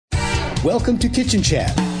Welcome to Kitchen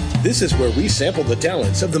Chat. This is where we sample the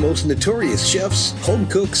talents of the most notorious chefs, home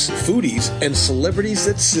cooks, foodies, and celebrities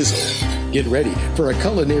that sizzle. Get ready for a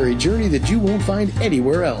culinary journey that you won't find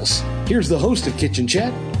anywhere else. Here's the host of Kitchen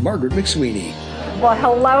Chat, Margaret McSweeney. Well,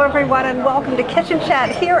 hello everyone and welcome to Kitchen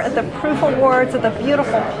Chat here at the Proof Awards at the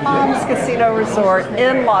beautiful Palms Casino Resort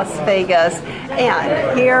in Las Vegas.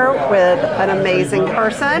 And here with an amazing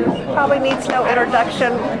person, probably needs no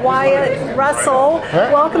introduction, Wyatt Russell.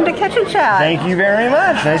 Welcome to Kitchen Chat. Thank you very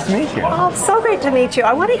much. Nice to meet you. Oh, it's so great to meet you.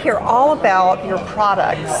 I want to hear all about your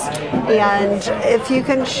products. And if you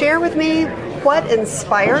can share with me what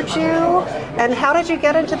inspired you and how did you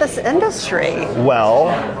get into this industry? Well,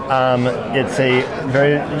 it's a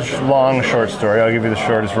very long, short story. I'll give you the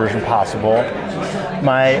shortest version possible.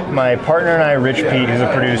 My partner and I, Rich Pete, who's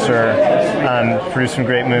a producer, produced some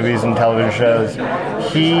great movies and television shows.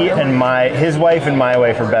 His wife and my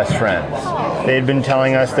wife are best friends. They had been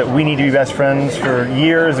telling us that we need to be best friends for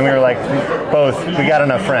years, and we were like, we got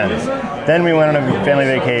enough friends. Then we went on a family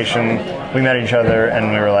vacation, we met each other,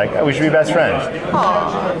 and we were like, we should be best friends.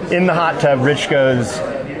 Aww. In the hot tub, Rich goes,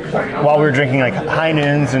 while we were drinking like High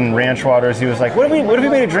Noons and Ranch Waters, he was like, what if we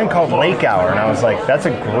made a drink called Lake Hour? And I was like, that's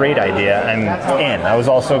a great idea. I'm in. I was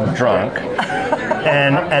also drunk.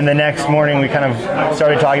 And the next morning we kind of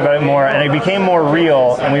started talking about it more, and it became more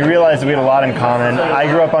real, and we realized that we had a lot in common. I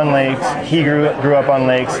grew up on lakes. He grew up on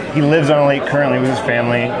lakes. He lives on a lake currently with his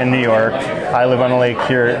family in New York. I live on a lake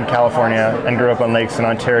here in California and grew up on lakes in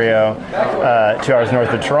Ontario, 2 hours north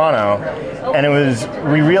of Toronto. And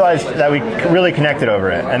we realized that we really connected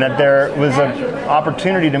over it, and that there was an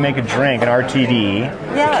opportunity to make a drink, an RTD,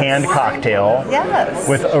 yes. a canned cocktail, yes.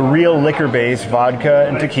 with a real liquor base, vodka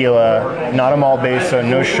and tequila, not a malt base, so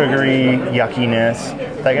no sugary yuckiness,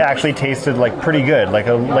 that actually tasted like pretty good, like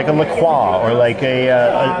a liqueur or like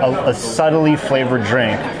a subtly flavored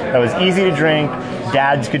drink that was easy to drink.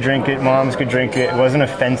 Dads could drink it, moms could drink it. It wasn't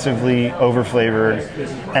offensively over-flavored.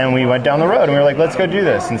 And we went down the road and we were like, let's go do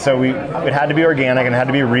this. And so it had to be organic and it had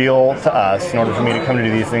to be real to us in order for me to come to do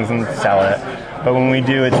these things and sell it. But when we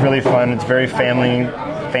do, it's really fun. It's very family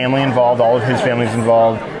involved. All of his family's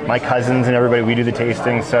involved. My cousins and everybody, we do the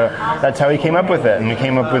tasting. So that's how we came up with it. And we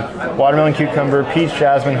came up with watermelon cucumber, peach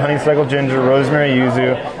jasmine, honeysuckle ginger, rosemary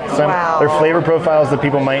yuzu. They're flavor profiles that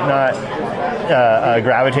people might not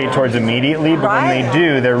gravitate towards immediately, but when they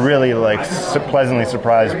do, they're really like pleasantly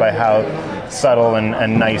surprised by how subtle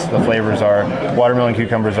and nice the flavors are. Watermelon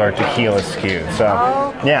cucumbers are tequila skew. So,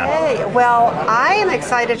 yeah. Well, I am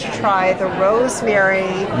excited to try the rosemary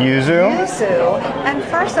yuzu. And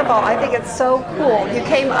first of all, I think it's so cool. You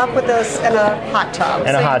came up with this in a hot tub.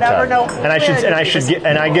 In a hot tub. And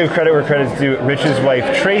I give credit where credit's due. Rich's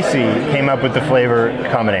wife Tracy came up with the flavor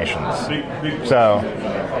combinations. So,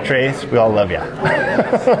 Trace, we all love you.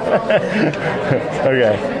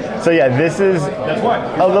 Okay. So yeah, this is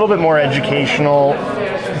a little bit more educational,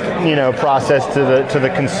 process to the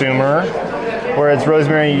consumer. Whereas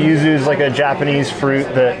rosemary yuzu is like a Japanese fruit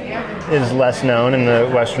that is less known in the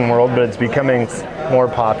Western world, but it's becoming more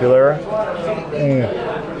popular.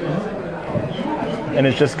 And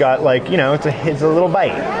it's just got it's a little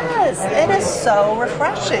bite. Yes, it is so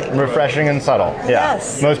refreshing. Refreshing and subtle. Yeah.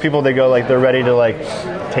 Yes. Most people, they go they're ready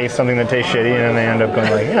to taste something that tastes shitty, and then they end up going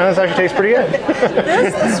this actually tastes pretty good.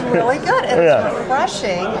 This is really good. It's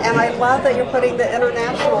refreshing, and I love that you're putting the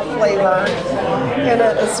international flavor in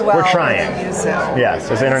it as well. We're trying. Yes,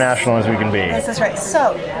 as international as we can be. This is right.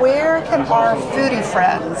 So, where can our foodie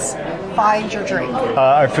friends find your drink?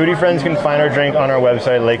 Our foodie friends can find our drink on our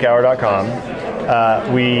website, lakehour.com.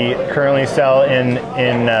 We currently sell in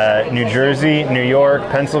New Jersey, New York,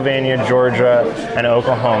 Pennsylvania, Georgia, and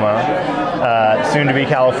Oklahoma, soon to be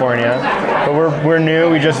California. But we're new.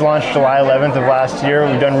 We just launched July 11th of last year.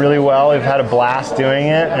 We've done really well. We've had a blast doing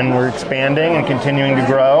it, and we're expanding and continuing to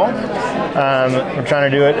grow. We're trying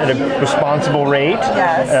to do it at a responsible rate.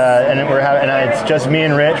 Yes. And it's just me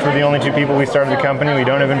and Rich. We're the only two people. We started the company. We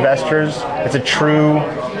don't have investors. It's a true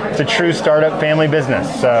startup family business.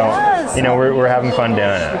 So we're having fun doing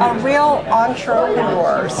it. A real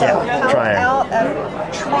entrepreneur. So come try out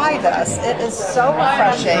and try this. It is so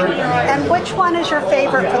refreshing. And which one is your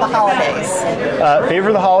favorite for the holidays? Favorite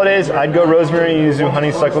of the holidays, I'd go rosemary yuzu,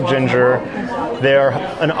 honeysuckle ginger. They are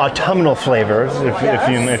an autumnal flavors,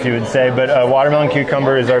 if you would say. But watermelon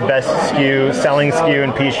cucumber is our best SKU, selling SKU,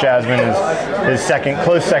 and peach jasmine is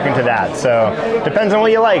close second to that. So depends on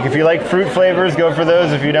what you like. If you like fruit flavors, go for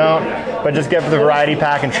those. If you don't, but just get for the variety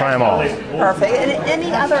pack and try them all. Perfect. And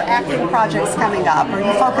any other acting projects coming up? Are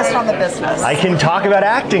you focused on the business? I can talk about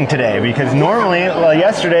acting today because normally,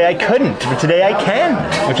 yesterday I couldn't, but today I can,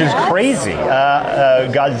 which is crazy.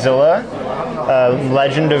 Godzilla.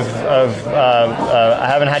 Legend of I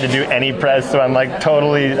haven't had to do any press, so I'm like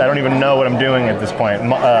totally, I don't even know what I'm doing at this point.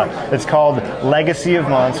 It's called Legacy of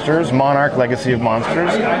Monsters, Monarch Legacy of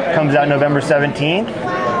Monsters. Comes out November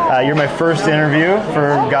 17th. You're my first interview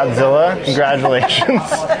for Godzilla. Congratulations.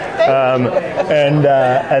 And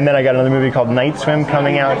then I got another movie called Night Swim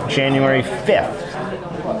coming out January 5th.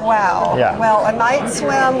 Wow. Yeah. Well, a night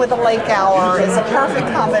swim with a lake hour is a perfect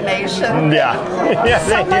combination. Yeah.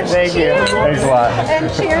 Thank you. Thank you. Thanks a lot.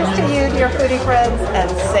 And cheers to you, dear foodie friends, and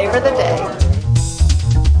savor the day.